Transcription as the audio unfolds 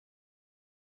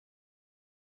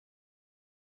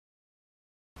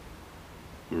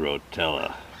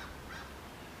Rotella.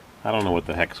 I don't know what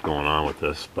the heck's going on with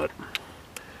this, but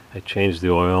I changed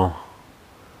the oil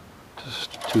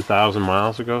just 2,000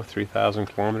 miles ago, 3,000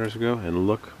 kilometers ago, and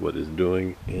look what it's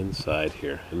doing inside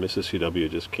here. And Mrs. CW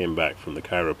just came back from the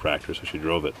chiropractor, so she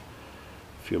drove it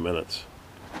a few minutes.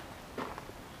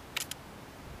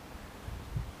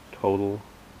 Total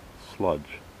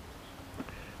sludge.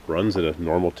 Runs at a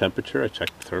normal temperature. I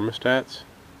checked the thermostats.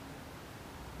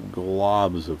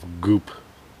 Globs of goop.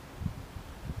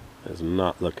 It's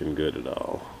not looking good at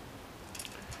all.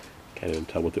 Can't even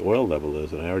tell what the oil level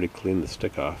is, and I already cleaned the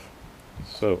stick off.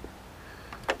 So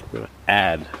I'm going to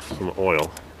add some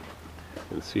oil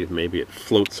and see if maybe it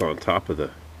floats on top of the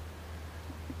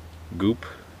goop.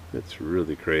 It's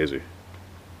really crazy.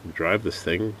 I drive this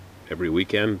thing every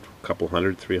weekend, a couple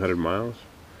 300 miles.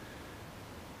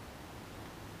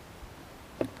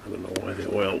 I don't know why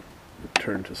the oil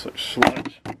turned to such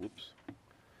sludge. Whoops.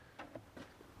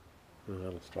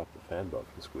 That'll stop the fan belt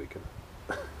from squeaking.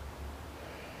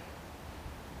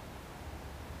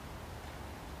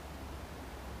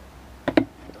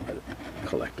 Let it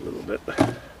collect a little bit.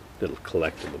 It'll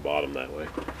collect in the bottom that way.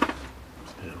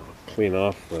 And I'll clean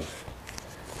off the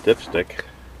dipstick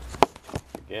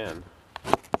again.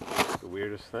 The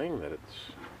weirdest thing that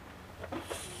it's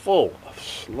full of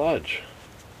sludge.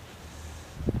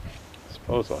 I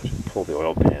suppose I should pull the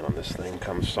oil pan on this thing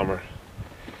come summer.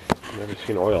 I've never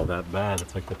seen oil that bad.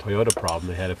 It's like the Toyota problem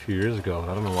they had a few years ago.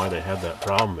 I don't know why they had that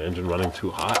problem. The engine running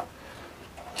too hot.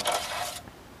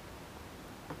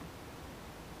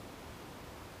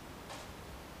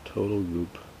 Total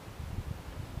goop.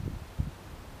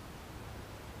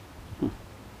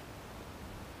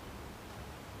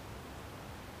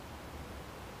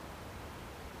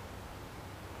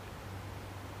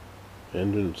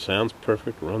 Engine sounds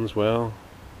perfect, runs well.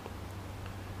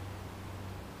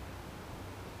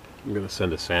 I'm going to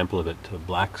send a sample of it to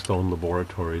Blackstone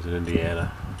Laboratories in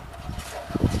Indiana.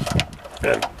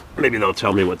 And maybe they'll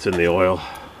tell me what's in the oil.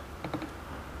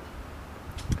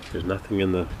 There's nothing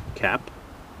in the cap.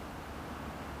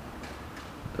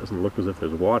 Doesn't look as if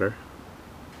there's water.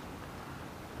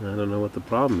 I don't know what the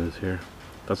problem is here.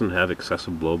 Doesn't have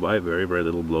excessive blow-by, very, very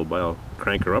little blow-by. I'll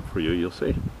crank her up for you, you'll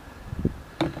see.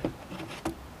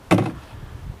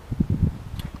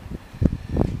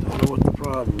 Don't know what the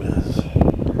problem is.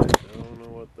 Don't know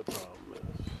what the problem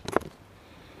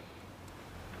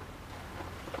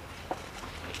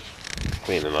is.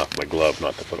 Cleaning off my glove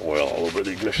not to put oil all over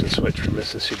the ignition switch for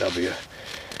Mrs. CW.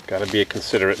 Gotta be a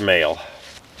considerate male.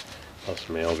 Us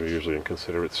males are usually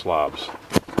inconsiderate slobs.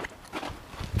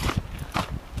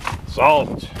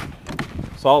 Salt!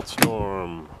 Salt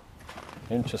storm.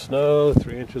 Inch of snow,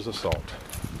 3 inches of salt.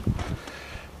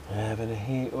 Having a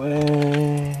heat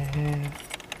wave.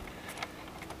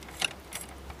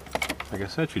 Like I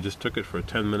said, she just took it for a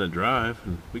 10-minute drive,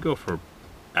 and we go for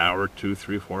hour, 2,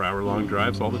 3, 4 hour long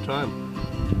drives all the time.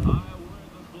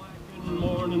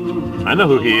 I know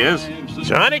who he is.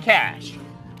 Johnny Cash.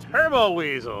 Turbo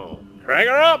Weasel. Crank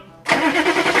her up!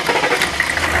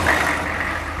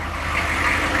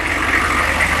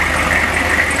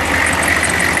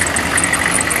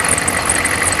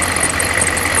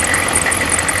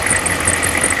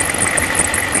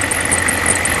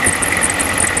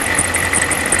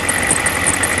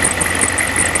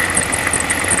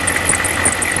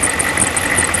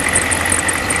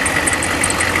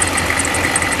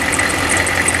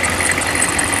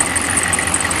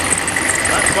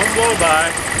 That's some blow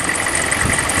by.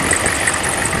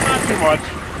 Not too much.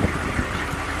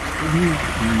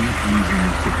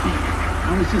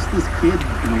 I was just this kid,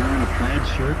 wearing a plaid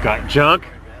shirt. Got junk.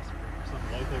 Some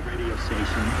local radio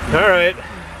station. All right.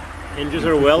 Hinges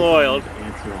are well oiled.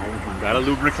 Gotta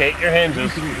lubricate your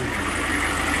hinges.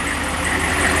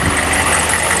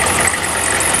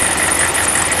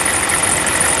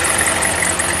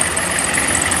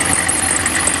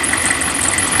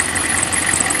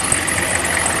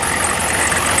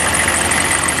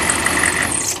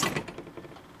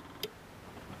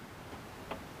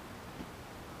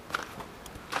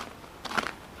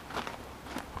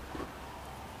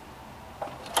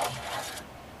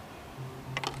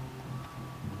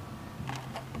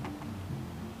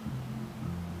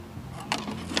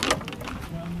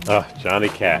 Ah, Johnny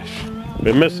Cash.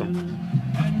 We miss him.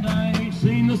 And I ain't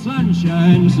seen the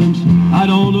sunshine since I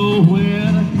don't know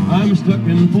when. I'm stuck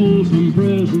in Folsom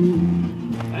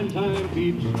Prison, and time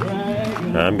keeps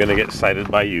dragging. I'm gonna get cited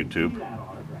by YouTube.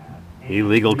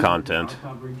 Illegal content.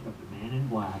 Coverage of the Man in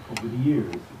Black over the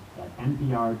years at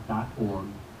npr.org.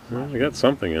 Well, we got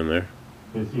something in there.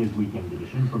 This is Weekend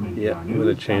Edition from NPR Yeah, I'm News.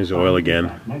 going to change the oil again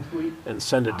Back next week. and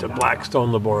send it to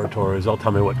Blackstone Laboratories. They'll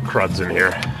tell me what crud's in here.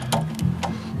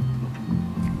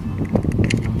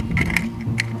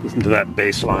 Listen to that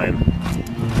bass line.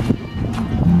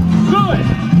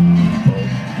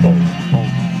 Good!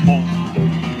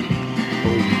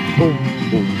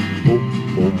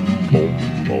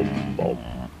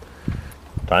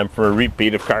 Time for a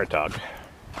repeat of car talk.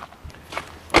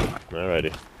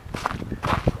 Alrighty.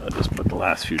 I'll just put the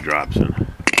last few drops in.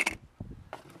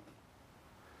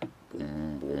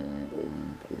 Boom, boom,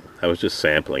 boom, boom. I was just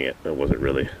sampling it. I wasn't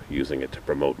really using it to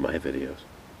promote my videos.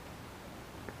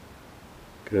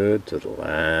 Good to the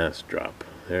last drop.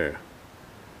 There.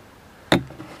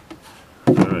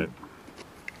 Alright.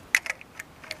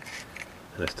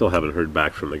 And I still haven't heard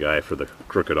back from the guy for the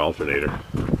crooked alternator.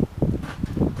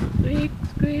 Squeak,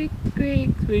 squeak, squeak,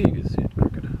 squeak. You can see it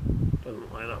crooked.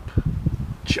 Doesn't line up.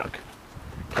 Chuck.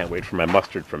 Can't wait for my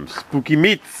mustard from Spooky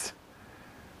Meats.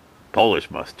 Polish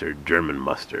mustard, German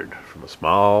mustard from a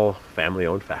small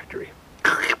family-owned factory.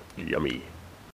 Yummy.